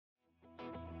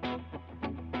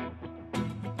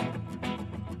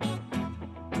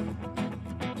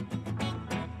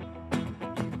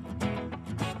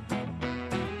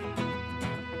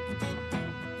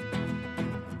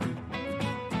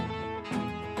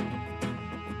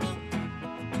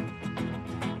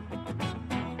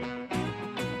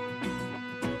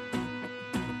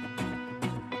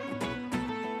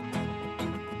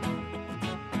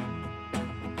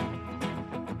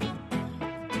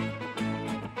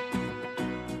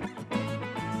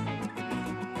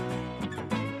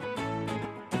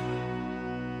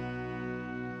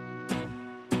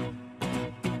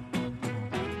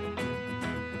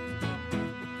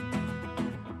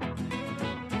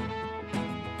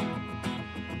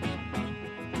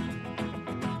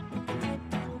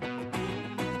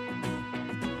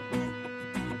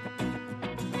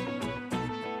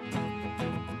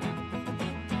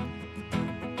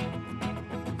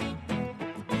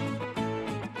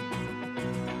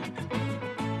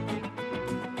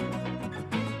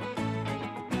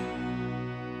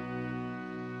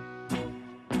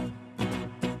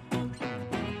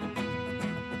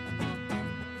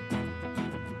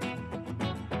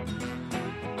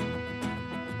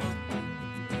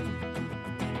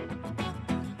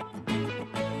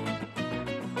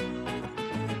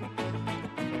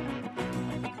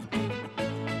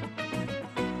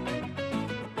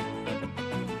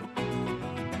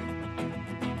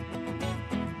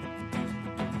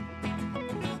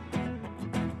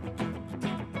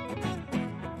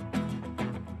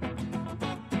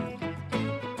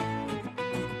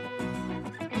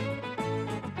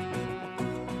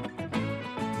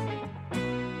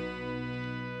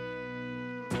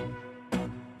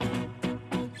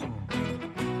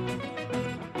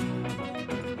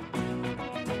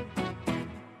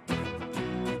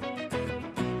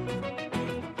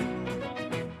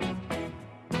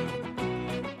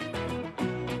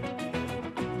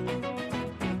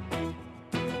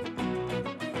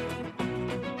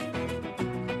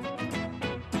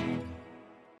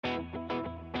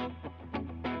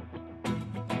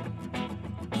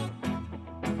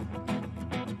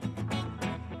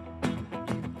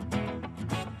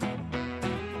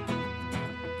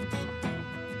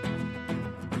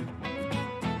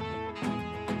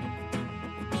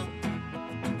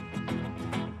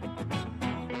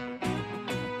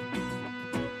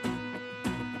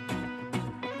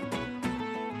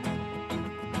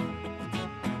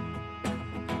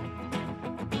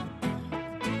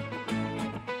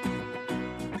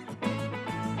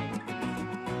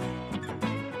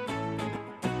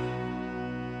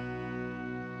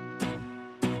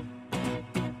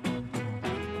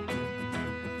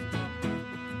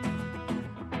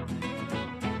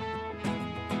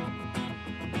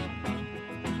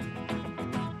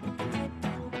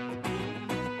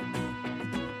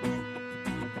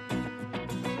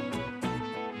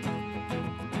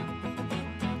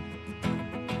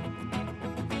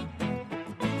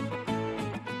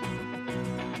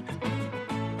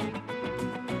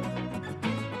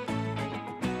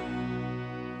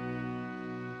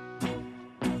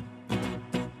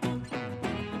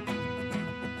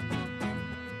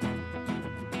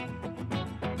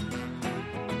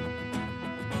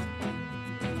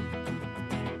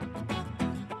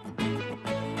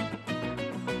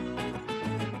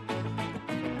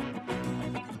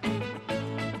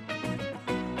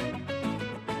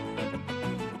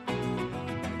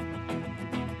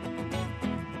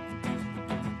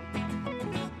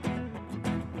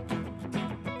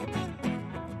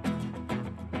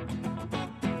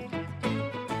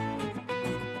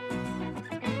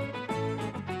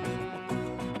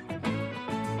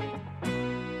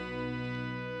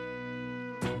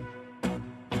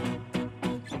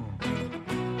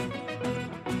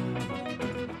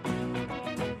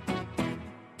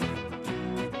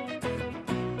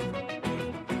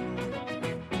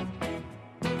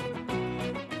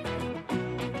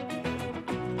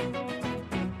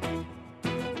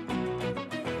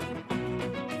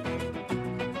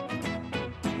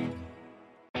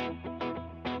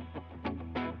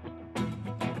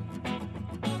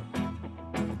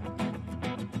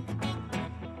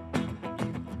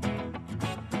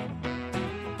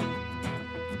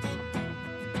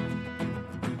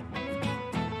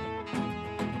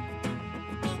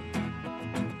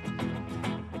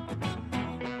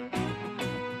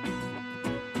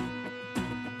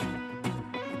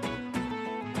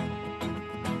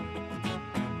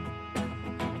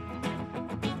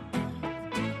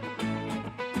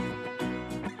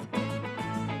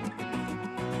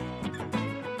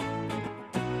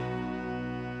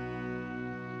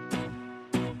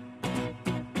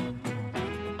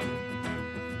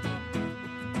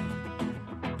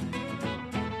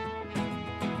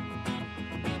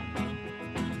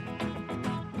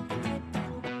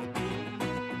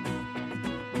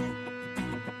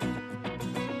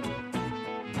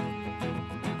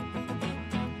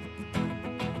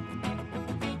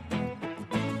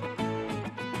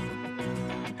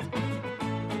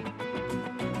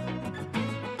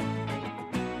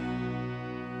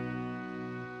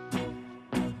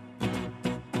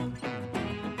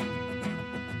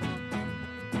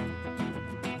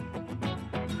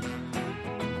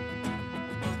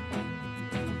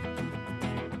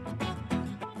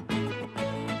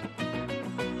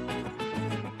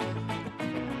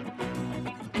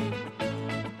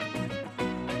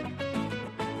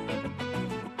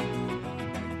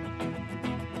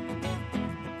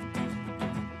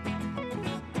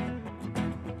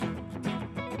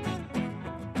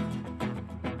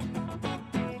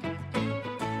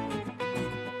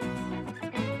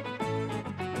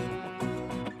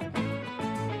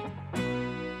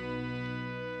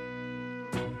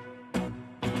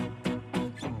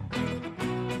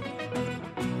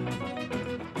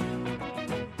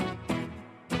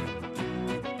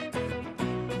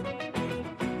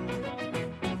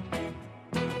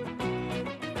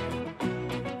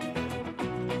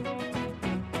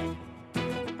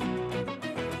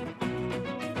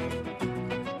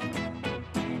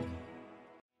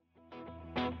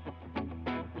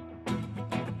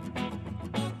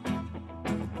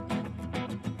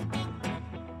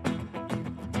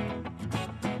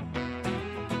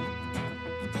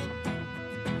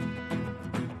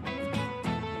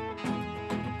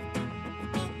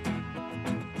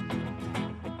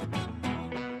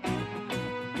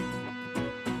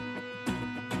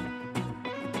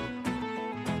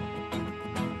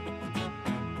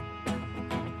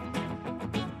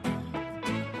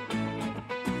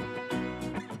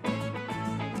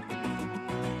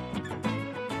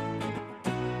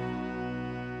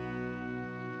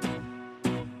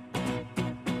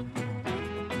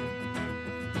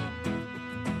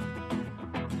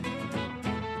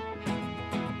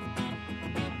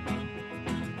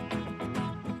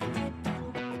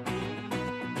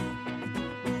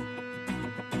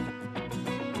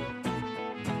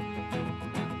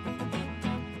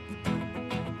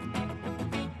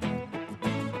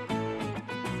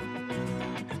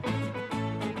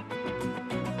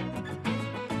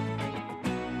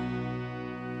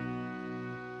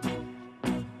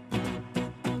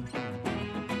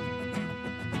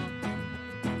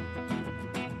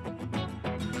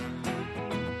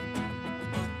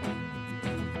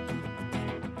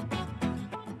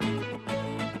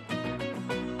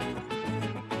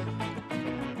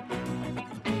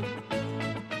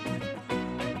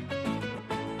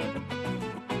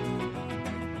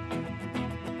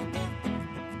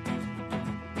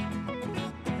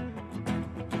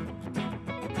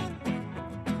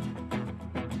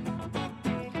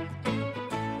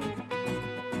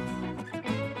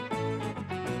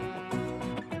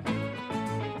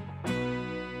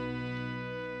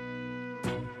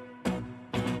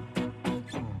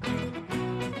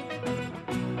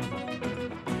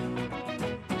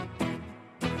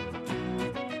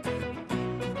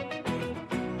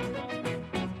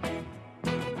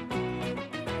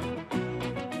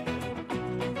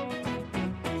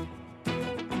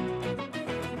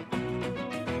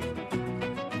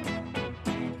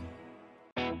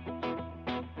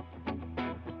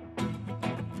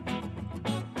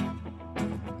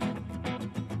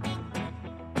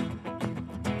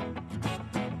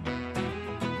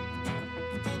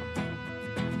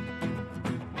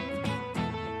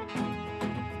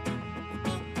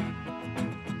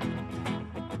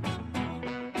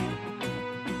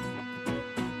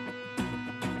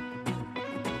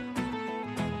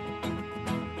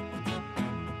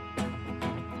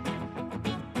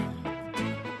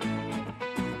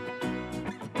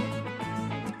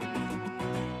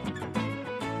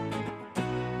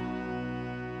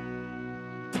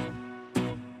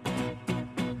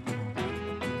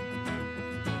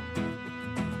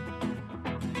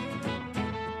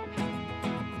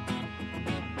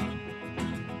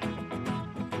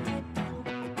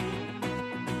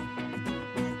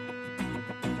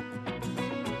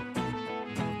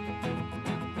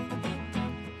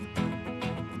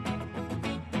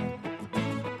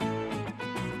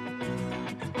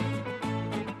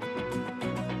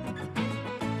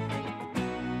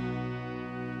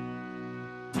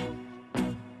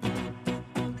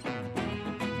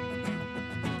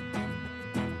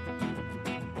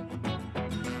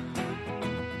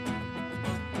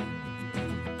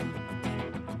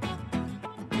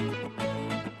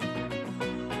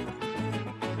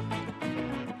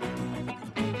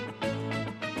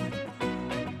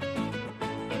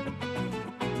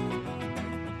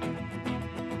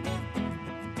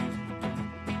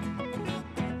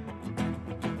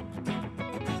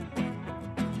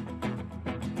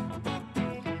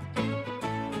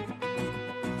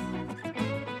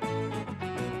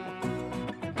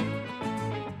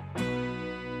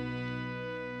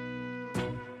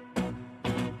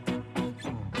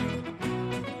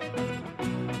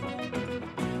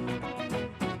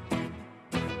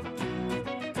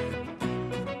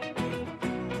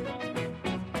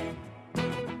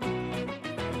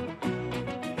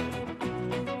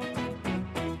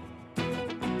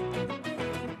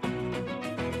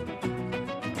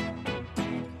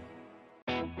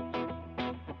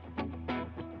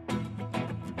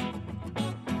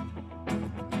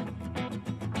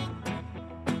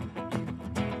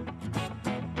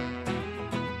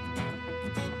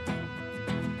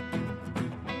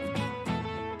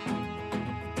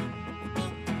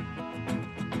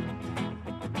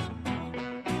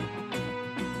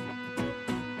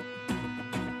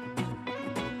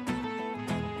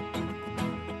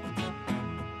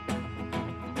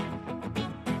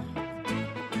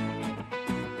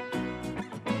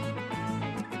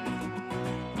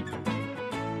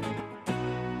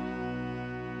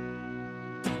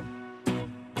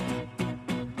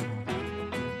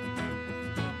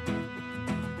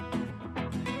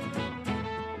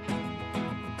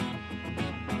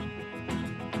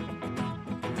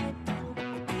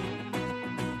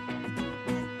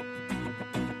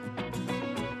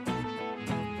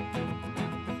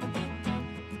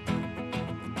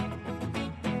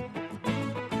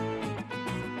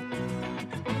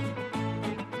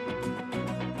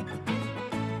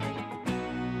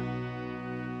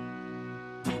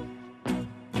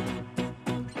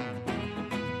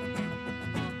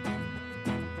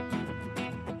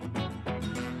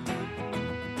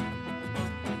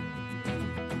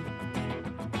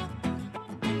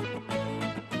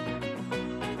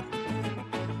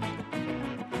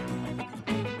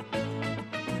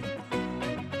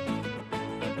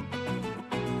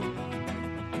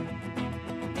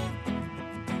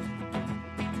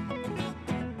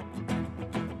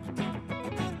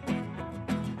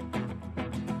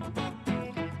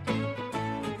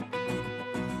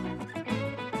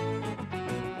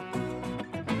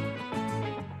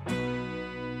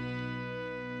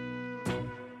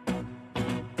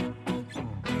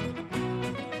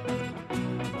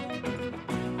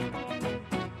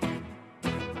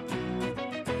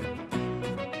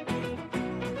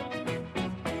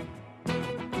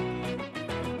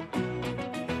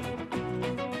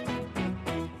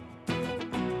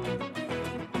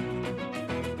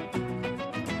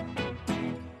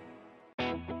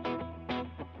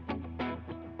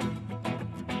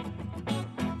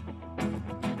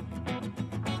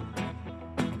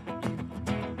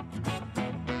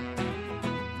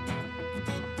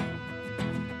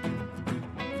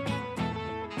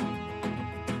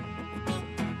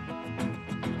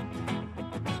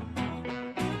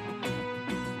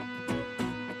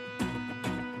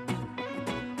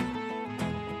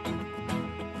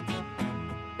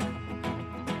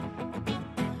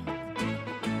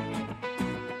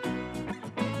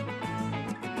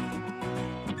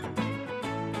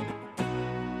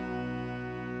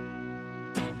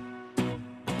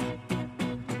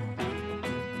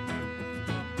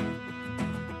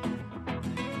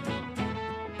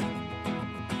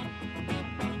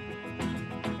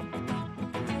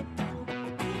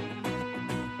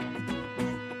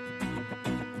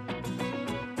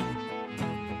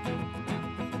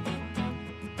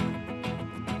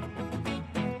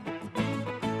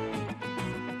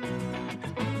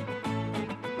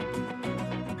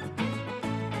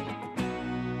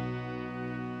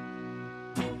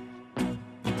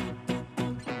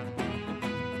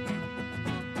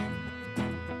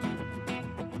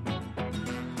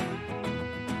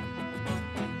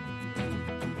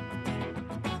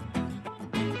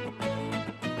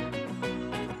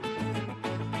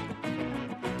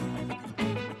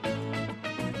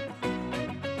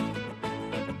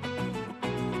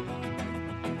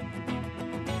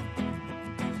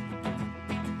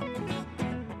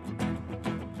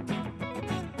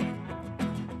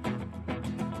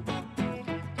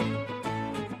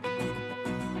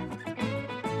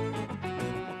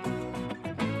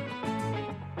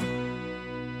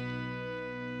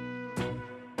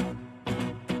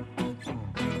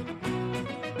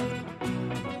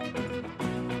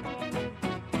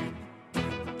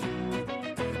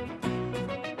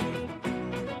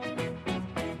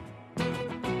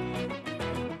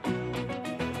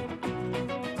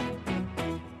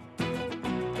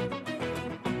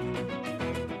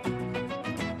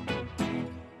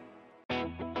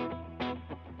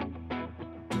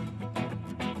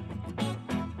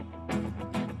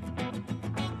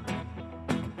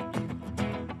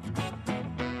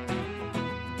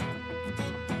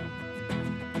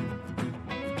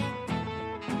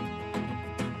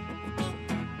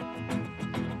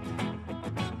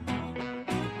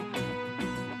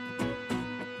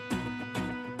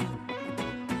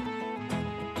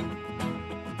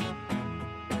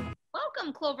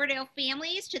Welcome, Cloverdale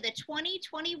families, to the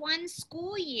 2021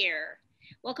 school year.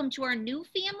 Welcome to our new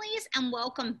families and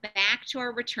welcome back to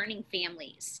our returning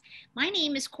families. My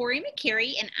name is Corey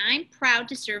McCary and I'm proud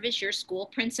to serve as your school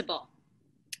principal.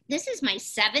 This is my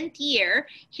 7th year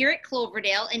here at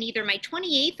Cloverdale and either my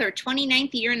 28th or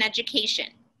 29th year in education.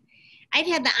 I've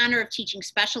had the honor of teaching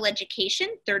special education,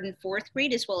 3rd and 4th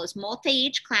grade, as well as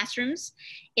multi-age classrooms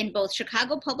in both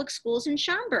Chicago Public Schools and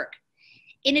Schaumburg.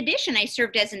 In addition, I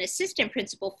served as an assistant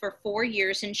principal for 4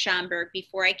 years in Schaumburg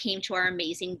before I came to our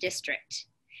amazing district.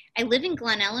 I live in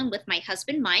Glen Ellen with my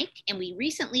husband, Mike, and we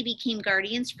recently became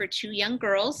guardians for 2 young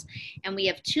girls, and we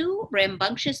have 2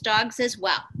 rambunctious dogs as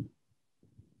well.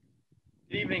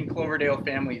 Good evening, Cloverdale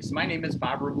families. My name is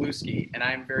Bob Wroblewski, and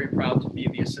I am very proud to be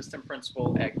the assistant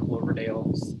principal at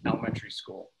Cloverdale Elementary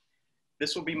School.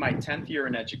 This will be my 10th year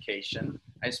in education.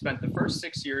 I spent the first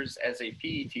 6 years as a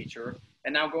PE teacher,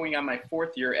 and now going on my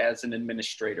 4th year as an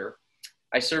administrator.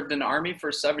 I served in the Army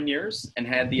for 7 years and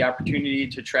had the opportunity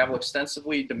to travel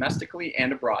extensively domestically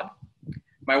and abroad.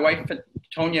 My wife,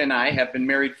 Tonya, and I have been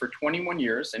married for 21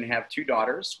 years and have 2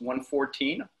 daughters, one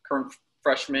 14, current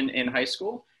freshman in high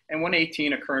school, and one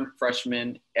 18, a current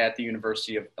freshman at the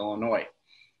University of Illinois.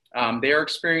 They are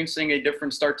experiencing a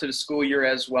different start to the school year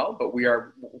as well, but we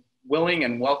are willing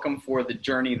and welcome for the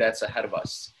journey that's ahead of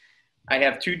us. I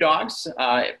have 2 dogs,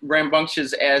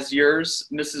 rambunctious as yours,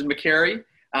 Mrs. McCary.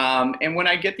 And when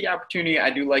I get the opportunity,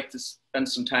 I do like to spend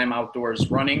some time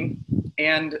outdoors running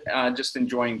and just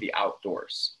enjoying the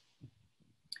outdoors.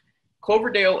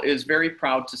 Cloverdale is very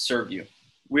proud to serve you.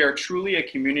 We are truly a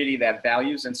community that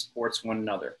values and supports one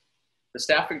another. The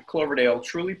staff at Cloverdale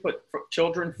truly put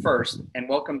children first and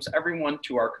welcomes everyone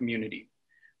to our community.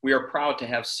 We are proud to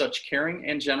have such caring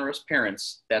and generous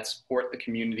parents that support the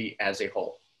community as a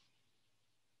whole.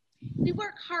 We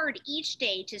work hard each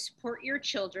day to support your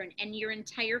children and your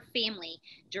entire family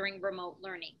during remote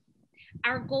learning.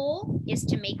 Our goal is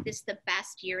to make this the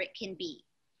best year it can be.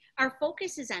 Our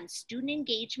focus is on student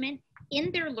engagement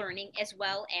in their learning as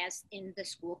well as in the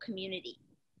school community.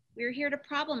 We're here to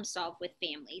problem solve with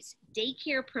families,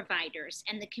 daycare providers,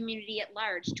 and the community at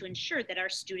large to ensure that our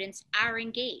students are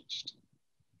engaged.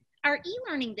 Our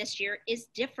e-learning this year is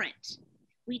different.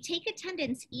 We take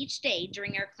attendance each day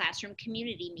during our classroom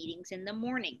community meetings in the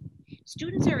morning.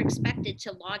 Students are expected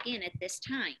to log in at this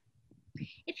time.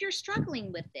 If you're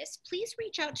struggling with this, please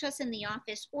reach out to us in the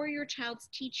office or your child's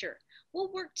teacher.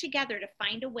 We'll work together to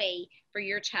find a way for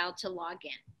your child to log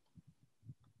in.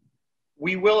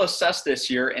 We will assess this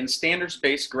year and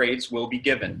standards-based grades will be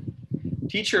given.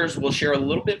 Teachers will share a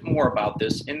little bit more about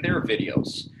this in their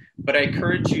videos, but I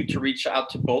encourage you to reach out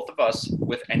to both of us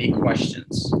with any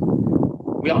questions.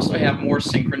 We also have more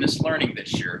synchronous learning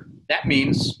this year. That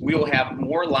means we will have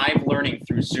more live learning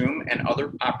through Zoom and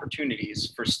other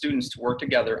opportunities for students to work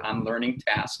together on learning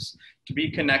tasks, to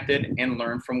be connected and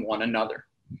learn from one another.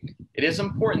 It is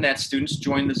important that students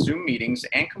join the Zoom meetings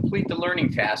and complete the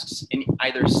learning tasks in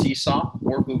either Seesaw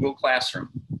or Google Classroom.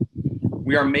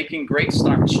 We are making great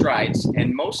strides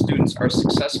and most students are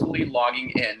successfully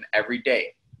logging in every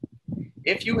day.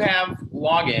 If you have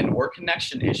login or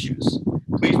connection issues,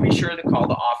 please be sure to call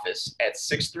the office at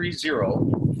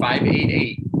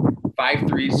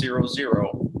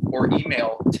 630-588-5300 or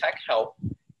email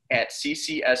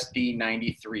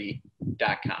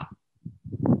techhelp@ccsd93.com.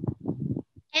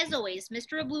 As always,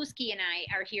 Mr. Wroblewski and I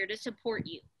are here to support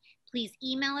you. Please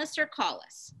email us or call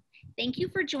us. Thank you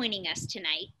for joining us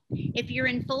tonight. If you're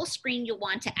in full screen, you'll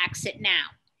want to exit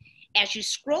now. As you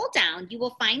scroll down, you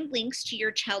will find links to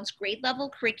your child's grade level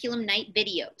curriculum night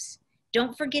videos.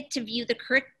 Don't forget to view the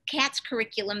CATS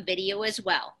curriculum video as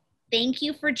well. Thank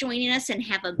you for joining us and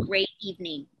have a great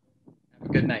evening. Have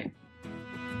a good night.